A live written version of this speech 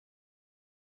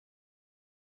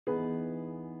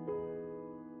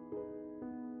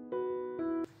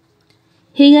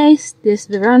Hey guys, this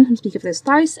is Veron from Speak of the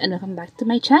Stars and welcome back to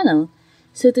my channel.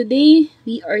 So today,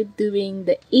 we are doing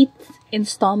the 8th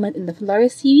installment in the Flora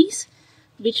series,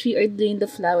 which we are doing the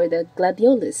flower, the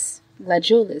Gladiolus.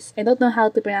 Gladiolus. I don't know how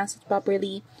to pronounce it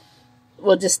properly.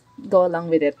 We'll just go along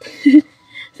with it.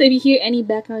 So if you hear any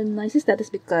background noises, that is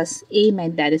because A, my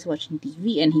dad is watching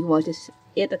TV and he watches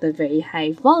it at a very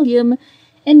high volume,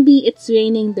 and B, it's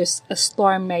raining. There's a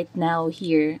storm right now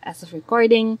here as of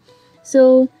recording.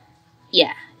 So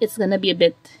yeah, it's gonna be a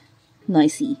bit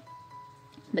noisy.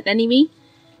 But anyway,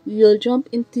 we will jump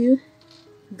into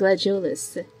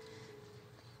Gladiolus.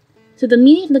 So the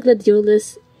meaning of the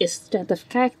Gladiolus is strength of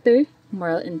character,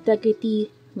 moral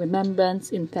integrity,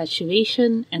 remembrance,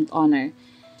 infatuation, and honor.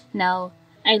 Now,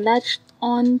 I latched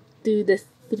on to the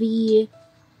three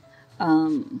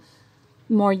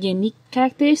more unique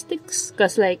characteristics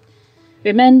because, like,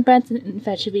 remembrance and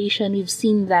infatuation, we've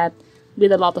seen that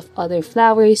with a lot of other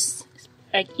flowers.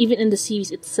 Like, even in the series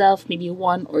itself, maybe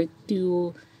one or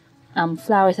two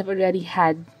flowers have already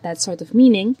had that sort of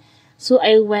meaning. So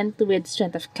I went with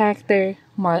strength of character,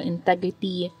 moral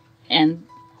integrity, and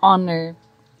honor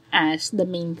as the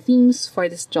main themes for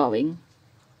this drawing.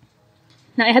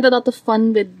 Now, I had a lot of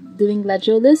fun with doing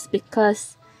Gladiolus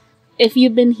because if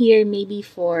you've been here maybe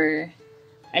for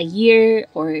a year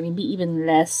or maybe even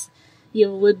less,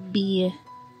 you would be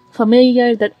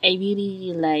familiar that I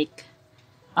really like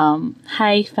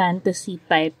high fantasy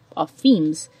type of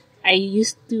themes. I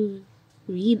used to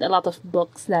read a lot of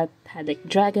books that had like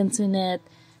dragons in it.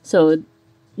 So,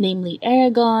 namely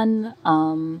Aragon.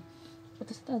 What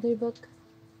is the other book?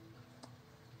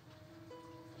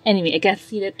 Anyway, I can't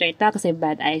see it right now because I have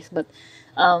bad eyes. But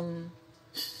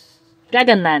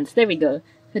Dragonlance. There we go.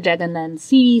 The Dragonlance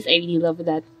series. I really love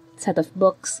that set of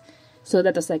books. So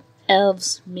that was like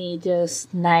elves, mages,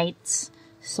 knights,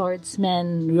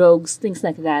 swordsmen, rogues, things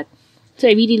like that. So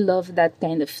I really love that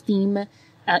kind of theme.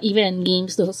 Even in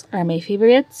games, those are my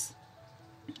favorites.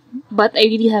 But I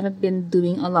really haven't been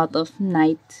doing a lot of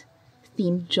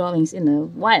knight-themed drawings in a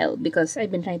while because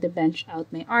I've been trying to bench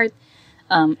out my art.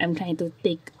 I'm trying to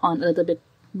take on a little bit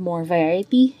more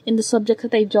variety in the subjects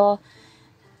that I draw.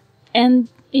 And,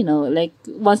 you know, like,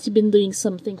 once you've been doing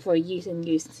something for years and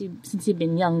years since you've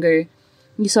been younger,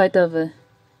 you sort of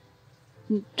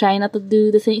try not to do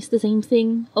the same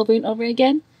thing over and over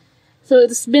again. So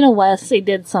it's been a while since I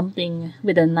did something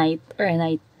with a knight or a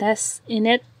knightess in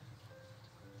it.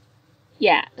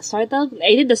 Yeah, sort of.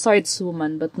 I did the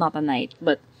swordswoman, but not a knight.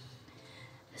 But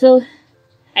so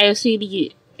I was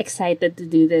really excited to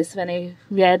do this. When I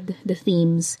read the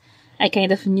themes, I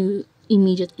kind of knew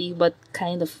immediately what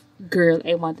kind of girl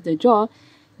I wanted to draw.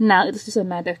 Now it was just a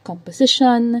matter of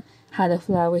composition, how the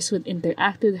flowers would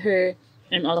interact with her,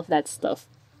 and all of that stuff.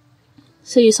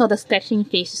 So you saw the sketching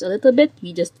phases a little bit.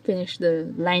 We just finished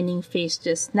the lining phase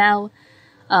just now.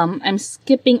 I'm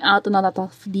skipping out on a lot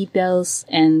of details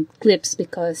and clips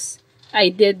because I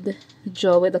did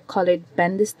draw with a colored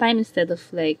pen this time instead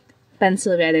of like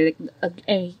pencil rather.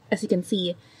 As you can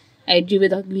see, I drew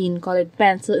with a green colored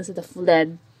pencil instead of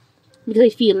lead because I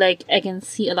feel like I can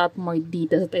see a lot more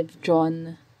details that I've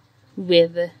drawn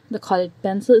with the colored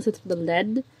pencil instead of the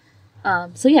lead.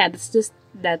 So yeah, that's just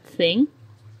that thing.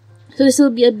 So this will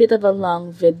be a bit of a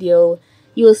long video.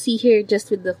 You will see here just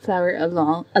with the flower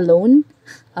alone.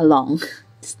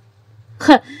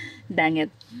 Dang it.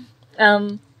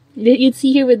 You'd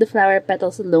see here with the flower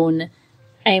petals alone.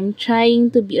 I'm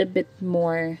trying to be a bit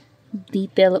more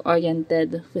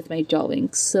detail-oriented with my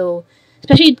drawings. So,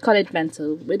 especially with colored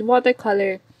pencil. With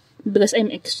watercolor, because I'm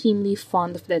extremely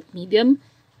fond of that medium,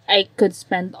 I could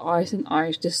spend hours and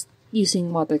hours just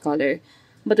using watercolor.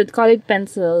 But with colored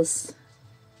pencils,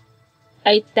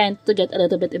 I tend to get a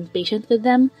little bit impatient with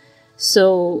them.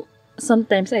 So,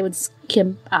 sometimes I would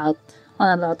skimp out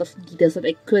on a lot of details that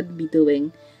I could be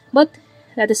doing. But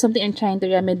that is something I'm trying to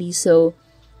remedy. So,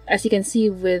 as you can see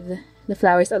with the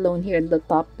flowers alone here in the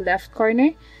top left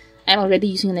corner, I'm already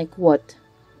using like what?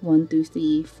 1, 2,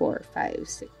 3, 4, 5,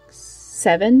 6,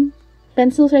 7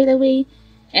 pencils right away.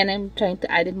 And I'm trying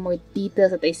to add in more details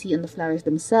that I see on the flowers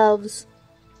themselves.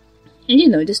 And you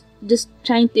know, just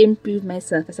trying to improve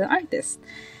myself as an artist.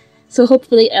 So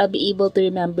hopefully I'll be able to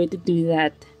remember to do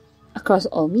that across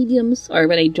all mediums, or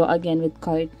when I draw again with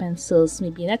colored pencils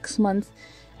maybe next month,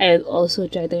 I'll also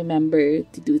try to remember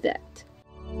to do that.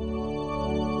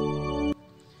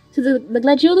 So the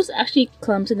Gladiolus actually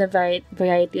comes in a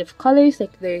variety of colors.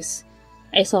 Like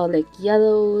I saw like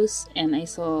yellows, and I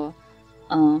saw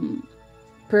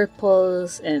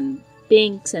purples and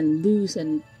pinks and blues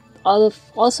and all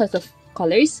sorts of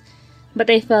colors. But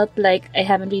I felt like I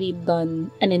haven't really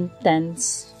done an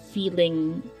intense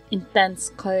feeling intense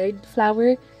colored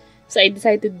flower. So I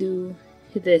decided to do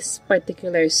this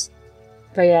particular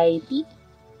variety.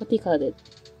 What do you call it?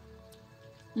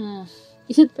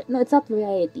 Is it? No, it's not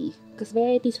variety. Because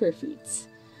varieties were fruits.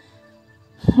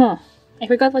 I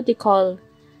forgot what they call,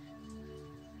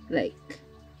 like,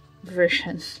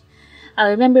 version.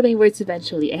 I'll remember my words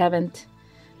eventually.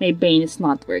 My brain is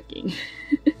not working.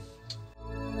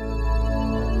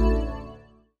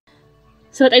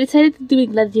 So what I decided to do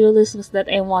with Gladiolus was that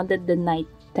I wanted the night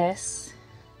test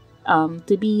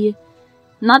to be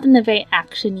not in a very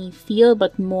actiony feel,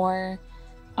 but more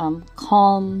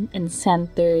calm and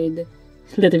centered,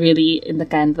 literally in the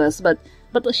canvas. But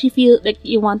she feel like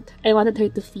I wanted her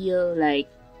to feel like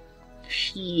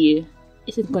she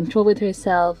is in control with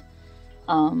herself.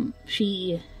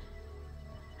 She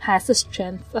has a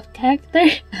strength of character.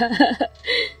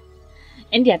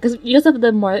 And yeah, because of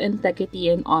the moral integrity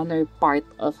and honor part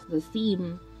of the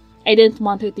theme, I didn't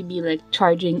want her to be like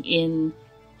charging in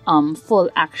full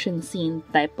action scene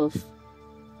type of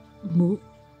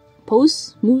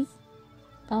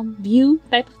view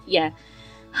type. Yeah.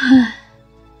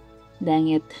 Dang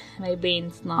it, my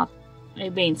brain's not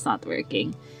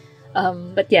working.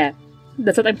 But yeah,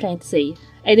 that's what I'm trying to say.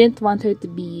 I didn't want her to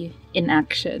be in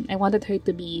action. I wanted her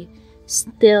to be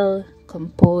still,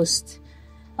 composed.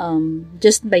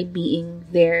 Just by being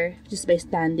there, just by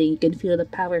standing, you can feel the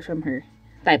power from her,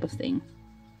 type of thing.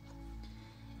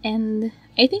 And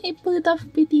I think I pulled it off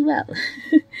pretty well.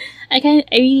 I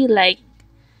really like.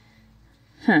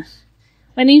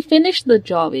 When I finished the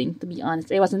drawing, to be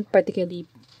honest, I wasn't particularly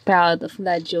proud of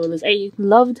Gladiolus. I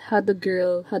loved how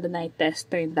the night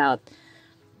test turned out,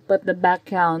 but the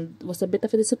background was a bit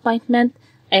of a disappointment.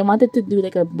 I wanted to do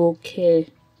like a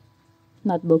bokeh,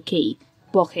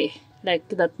 like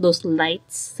that, those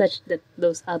lights,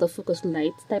 those out of focus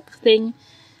lights type of thing.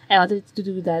 I wanted to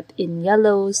do that in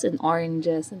yellows and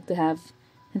oranges, and to have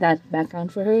that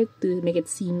background for her to make it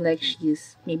seem like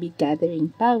she's maybe gathering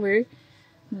power.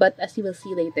 But as you will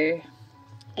see later,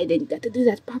 I didn't get to do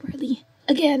that properly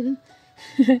again.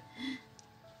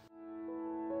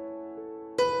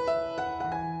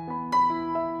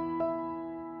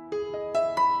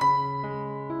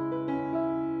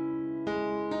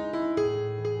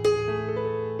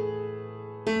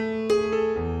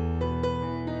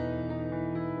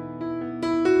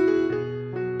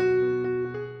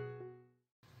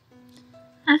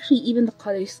 Actually, even the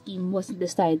color scheme wasn't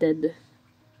decided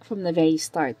from the very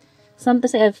start.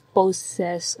 Sometimes I have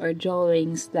poses or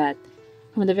drawings that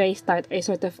from the very start I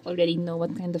sort of already know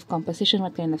what kind of composition,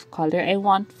 what kind of color I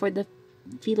want for the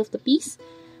feel of the piece.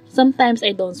 Sometimes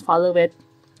I don't follow it.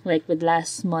 Like with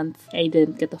last month, I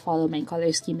didn't get to follow my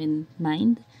color scheme in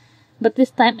mind. But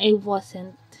this time I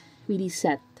wasn't really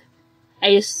set.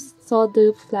 I just saw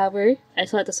the flower. I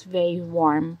saw it as very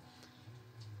warm.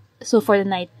 So for the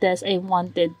night test, I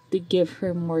wanted to give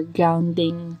her more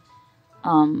grounding,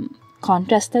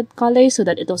 contrasted colors so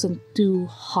that it wasn't too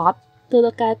hot to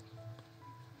look at.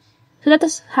 So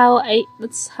that's how I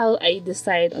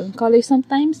decide on colors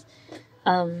sometimes.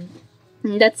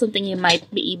 That's something you might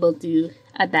be able to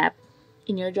adapt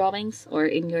in your drawings or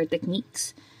in your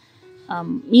techniques.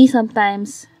 Me,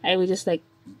 sometimes I would just like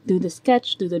do the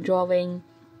sketch, do the drawing.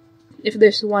 If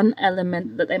there's one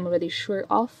element that I'm already sure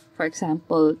of, for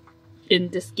example, in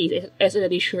this case, I was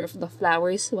already sure of the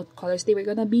flowers, what colors they were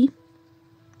gonna be,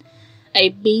 I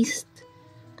based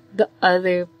the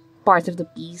other part of the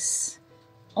piece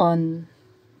on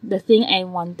the thing I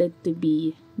wanted to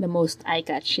be the most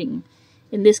eye-catching.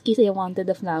 In this case, I wanted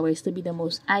the flowers to be the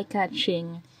most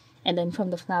eye-catching, and then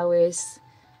from the flowers,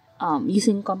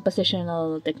 using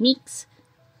compositional techniques,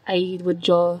 I would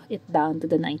draw it down to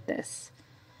the night test.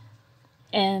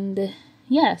 And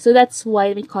yeah, so that's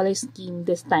why my color scheme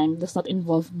this time does not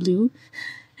involve blue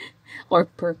or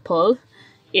purple.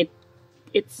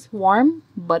 It's warm,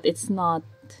 but it's not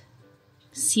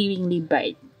searingly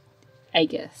bright, I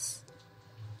guess.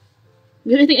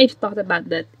 Because I think I've talked about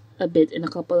that a bit in a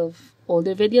couple of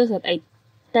older videos, that I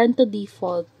tend to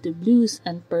default to blues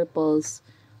and purples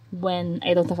when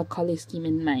I don't have a color scheme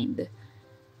in mind.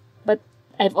 But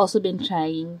I've also been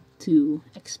trying to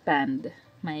expand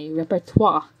my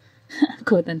repertoire,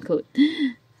 quote unquote.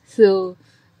 So,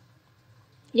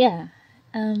 yeah,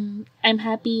 I'm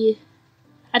happy.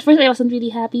 At first, I wasn't really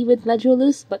happy with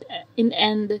Gladiolus, but in the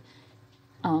end,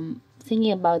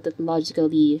 thinking about it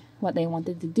logically, what I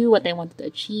wanted to do, what I wanted to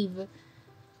achieve,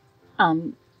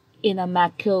 in a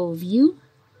macro view,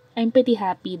 I'm pretty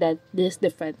happy that this is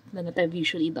different than what I've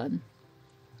usually done.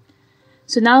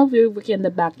 So now we're working on the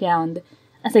background.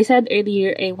 As I said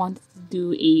earlier, I wanted to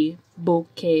do a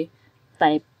bokeh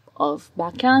type of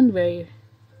background where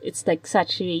it's like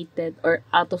saturated or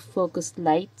out of focus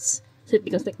lights, so it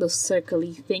becomes like those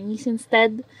circly thingies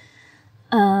instead.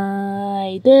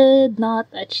 I did not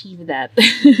achieve that.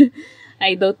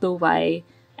 I don't know why.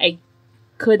 I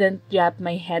couldn't wrap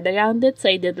my head around it, so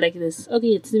I did like this.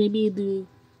 Okay, let's maybe do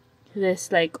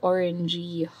this like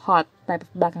orangey hot type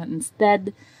of background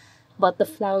instead. But the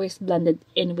flowers blended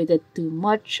in with it too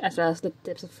much, as well as the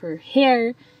tips of her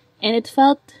hair, and it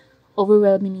felt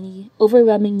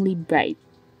overwhelmingly bright.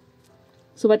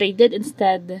 So what I did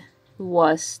instead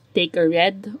was take a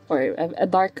red or a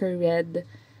darker red.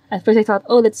 At first I thought,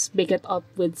 oh, let's break it up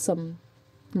with some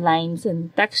lines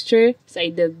and texture. So I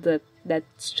did that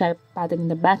stripe pattern in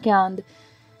the background.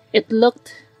 It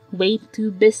looked way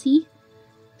too busy.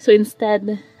 So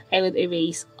instead, I would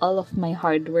erase all of my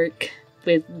hard work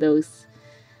with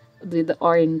the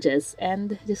oranges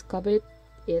and just cover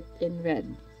it in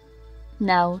red.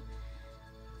 Now,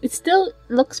 it still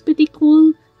looks pretty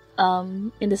cool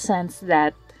in the sense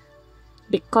that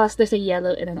because there's a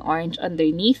yellow and an orange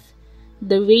underneath,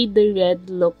 the way the red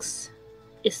looks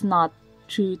is not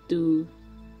true to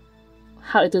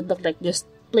how it would look like just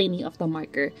plainly off the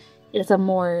marker. It has a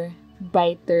more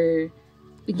brighter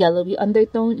yellowy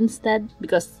undertone instead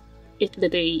because it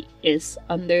literally is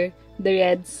under the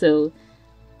red. So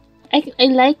I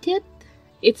like it.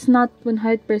 It's not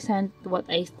 100% what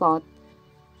I thought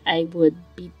I would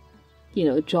be,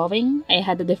 drawing. I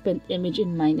had a different image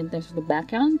in mind in terms of the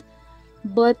background,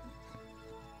 but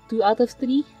 2 out of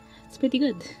 3, it's pretty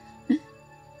good.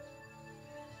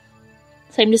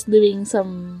 So I'm just doing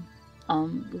some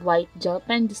white gel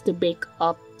pen just to break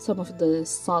up some of the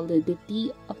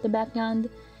solidity of the background,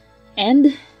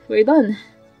 and we're done.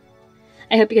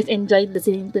 I hope you guys enjoyed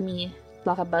listening to me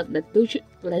talk about that.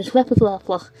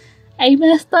 I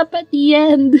messed up at the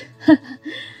end.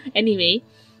 Anyway,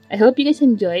 I hope you guys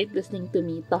enjoyed listening to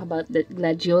me talk about the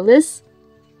Gladiolus.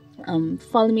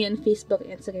 Follow me on Facebook,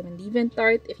 Instagram, and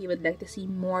DeviantArt if you would like to see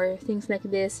more things like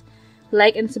this.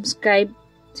 Like and subscribe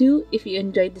too if you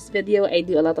enjoyed this video. I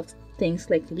do a lot of things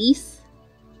like these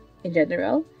in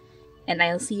general, and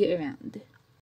I'll see you around.